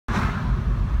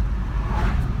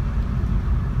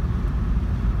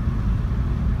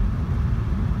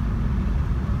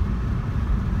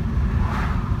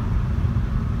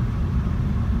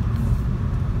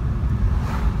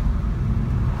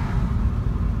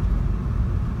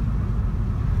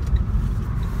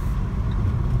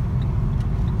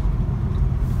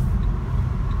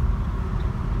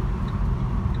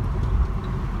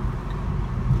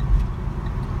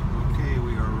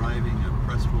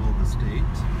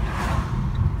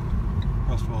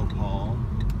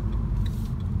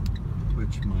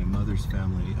my mother's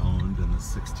family owned in the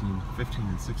 15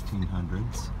 and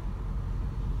 1600s.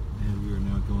 And we are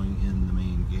now going in the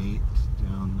main gate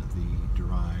down the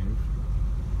drive.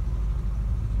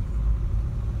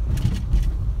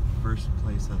 First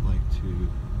place I'd like to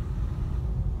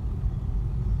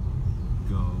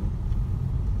go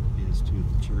is to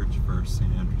the church first,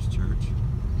 St. Andrew's Church.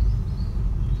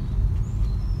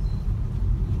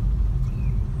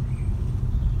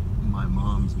 My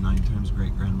mom's 9 times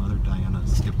great-grandmother, Diana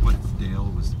Skipwith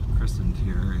Dale, was christened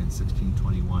here in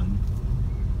 1621.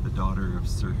 The daughter of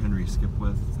Sir Henry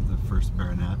Skipwith, the first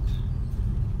baronet,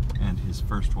 and his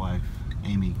first wife,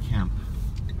 Amy Kemp,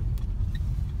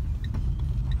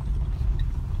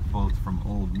 both from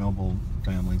old noble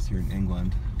families here in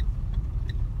England.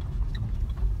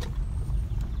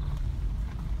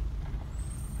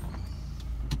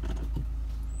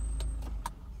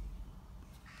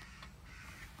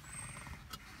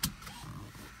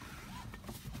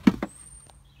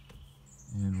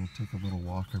 And we'll take a little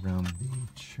walk around the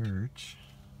church.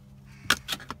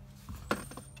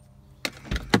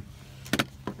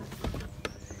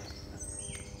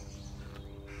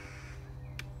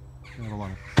 Got a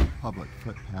lot of public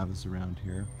footpaths around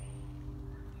here.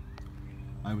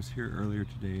 I was here earlier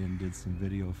today and did some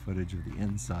video footage of the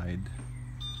inside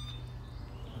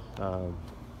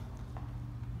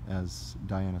as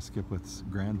Diana Skipwith's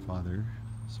grandfather,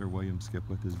 Sir William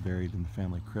Skipwith, is buried in the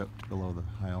family crypt below the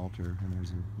high altar, and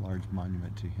there's a large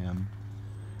monument to him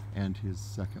and his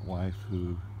second wife,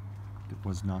 who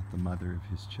was not the mother of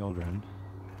his children.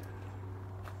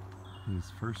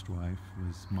 His first wife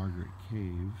was Margaret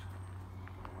Cave,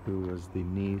 who was the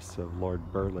niece of Lord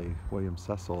Burleigh, William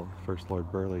Cecil, first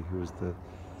Lord Burleigh, who was the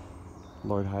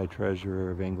Lord High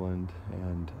Treasurer of England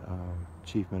and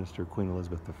Chief Minister of Queen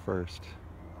Elizabeth I.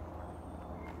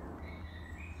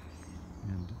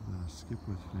 And the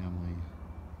Skipwith family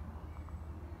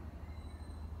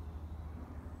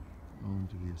owned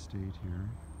the estate here,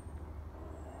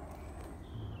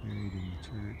 buried in the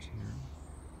church here.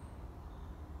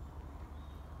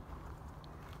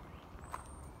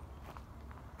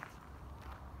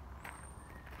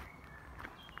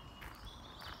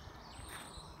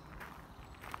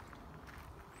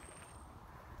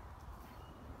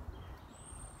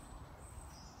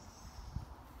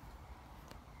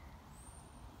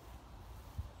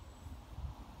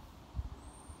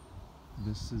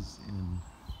 This is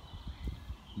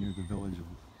near the village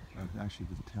of actually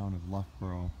the town of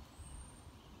Loughborough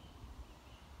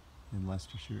in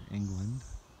Leicestershire, England,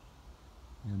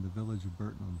 and the village of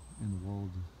Burton on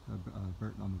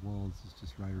the Wolds is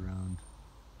just right around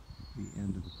the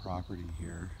end of the property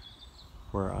here,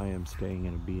 where I am staying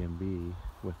in a B&B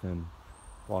within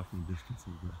walking distance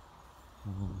of the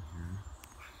hall here.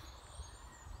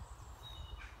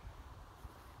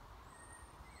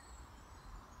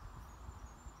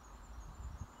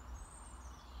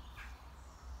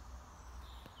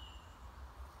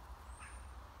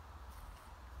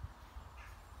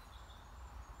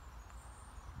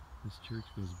 This church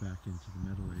goes back into the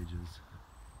Middle Ages.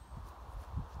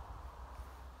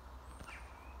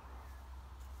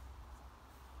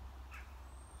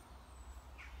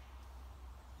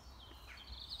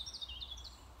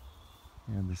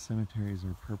 And the cemeteries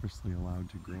are purposely allowed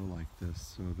to grow like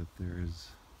this so that there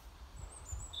is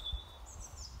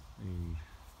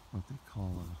what they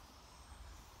call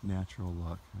a natural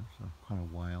look, there's a kind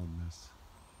of wildness.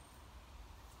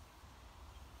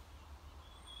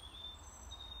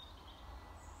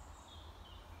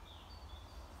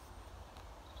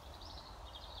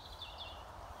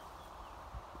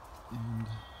 And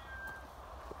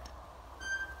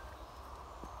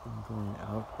I'm going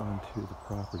out onto the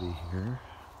property here.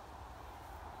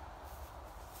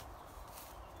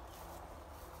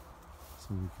 So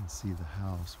we can see the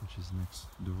house, which is next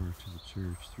door to the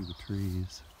church through the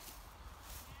trees.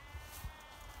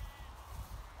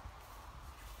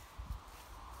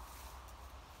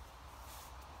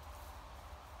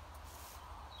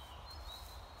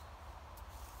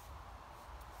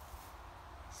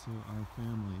 So our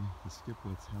family, the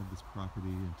Skipwiths, had this property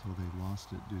until they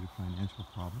lost it due to financial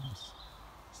problems.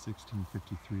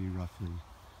 1653 roughly.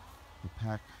 The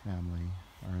Packe family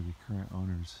are the current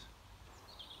owners.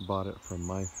 Bought it from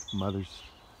my mother's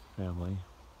family.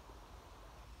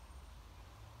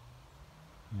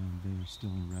 And they are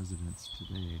still in residence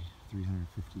today,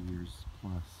 350 years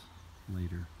plus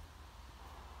later.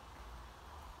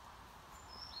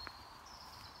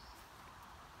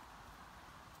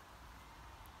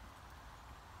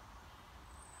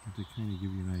 To kind of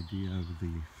give you an idea of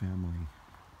the family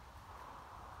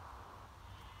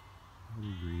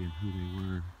pedigree and who they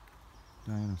were,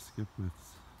 Diana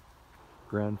Skipwith's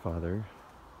grandfather,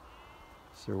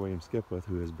 Sir William Skipwith,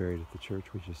 who is buried at the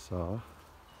church we just saw,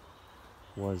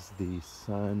 was the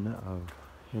son of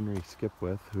Henry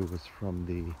Skipwith, who was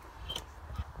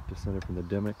descended from the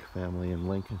Dimmock family in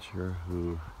Lincolnshire,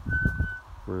 who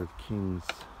were king's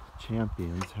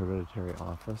champions, hereditary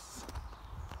office,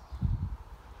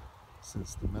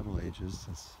 since the Middle Ages,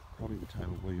 since probably the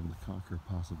time of William the Conqueror,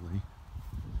 possibly.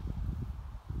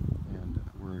 And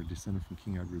were descended from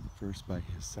King Edward I by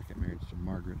his second marriage to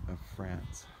Margaret of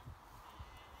France.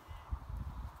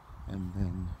 And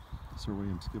then Sir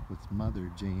William Skipwith's mother,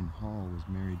 Jane Hall, was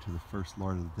married to the first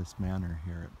lord of this manor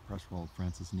here at Prestwold,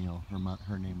 Francis Neal.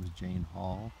 Her name was Jane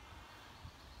Hall,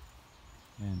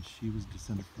 and she was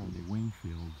descended from the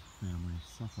Wingfield family,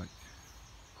 Suffolk,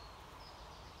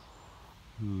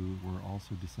 who were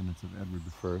also descendants of Edward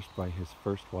I by his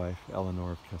first wife,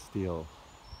 Eleanor of Castile.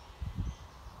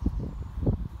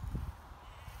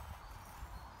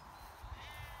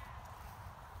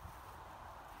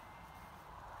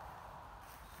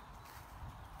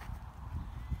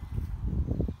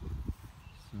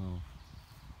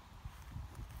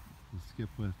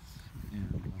 Skipwiths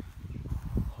and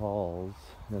Halls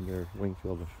and their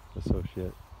Wingfield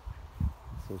Association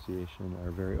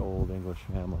are very old English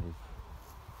families.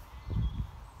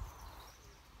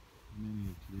 Many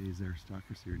of today's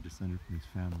aristocracy are descended from these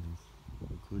families,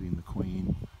 including the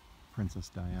Queen, Princess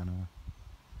Diana.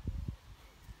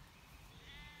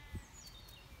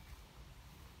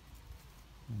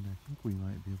 And I think we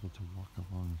might be able to walk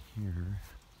along here.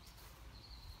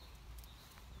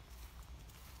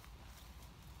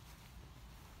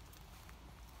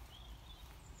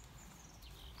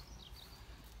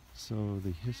 So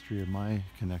the history of my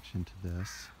connection to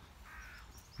this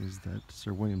is that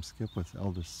Sir William Skipwith's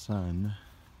eldest son,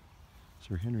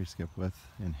 Sir Henry Skipwith,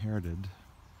 inherited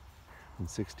in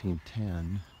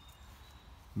 1610,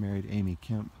 married Amy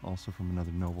Kemp, also from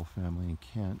another noble family in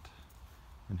Kent,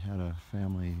 and had a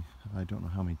family, I don't know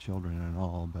how many children in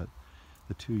all, but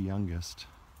the two youngest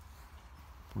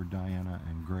were Diana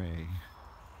and Gray.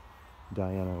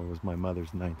 Diana was my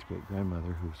mother's ninth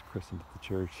great-grandmother, who was christened at the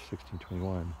church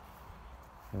 1621.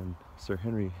 And Sir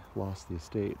Henry lost the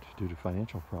estate due to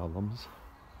financial problems,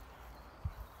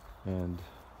 and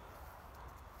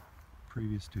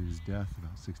previous to his death,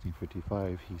 about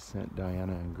 1655, he sent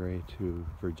Diana and Gray to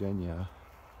Virginia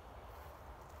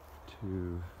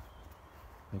to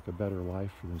make a better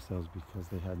life for themselves, because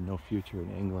they had no future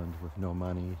in England with no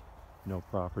money, no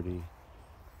property,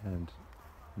 and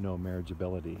no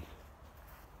marriageability.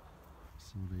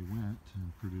 So they went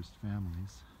and produced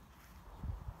families,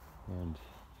 and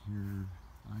here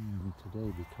I am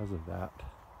today because of that.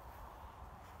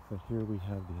 But here we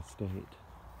have the estate,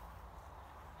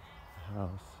 the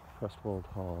house, Prestwold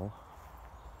Hall,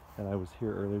 and I was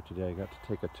here earlier today. I got to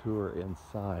take a tour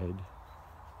inside.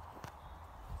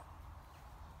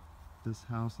 This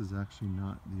house is actually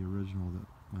not the original that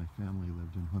my family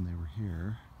lived in when they were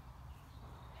here.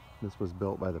 This was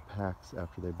built by the Packes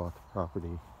after they bought the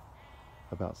property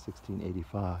about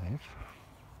 1685.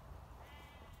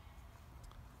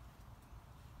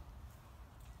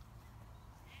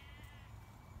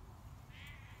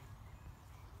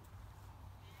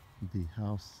 The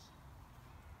house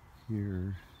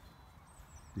here,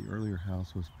 the earlier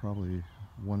house, was probably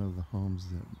one of the homes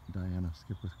that Diana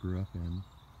Skipwith grew up in.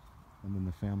 And then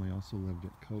the family also lived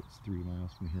at Coates, 3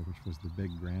 miles from here, which was the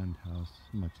big grand house,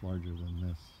 much larger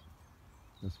than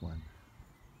this one.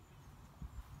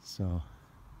 So,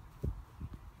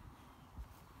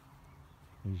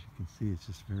 as you can see, it's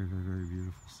just very, very, very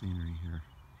beautiful scenery here.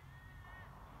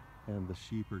 And the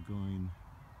sheep are going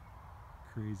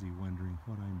crazy, wondering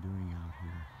what I'm doing out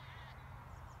here.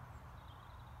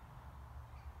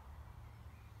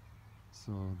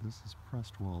 So this is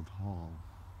Prestwold Hall.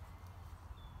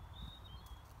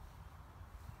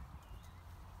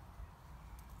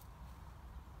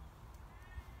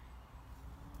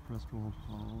 Prestwold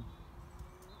Hall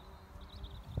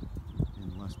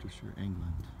in Leicestershire,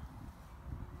 England.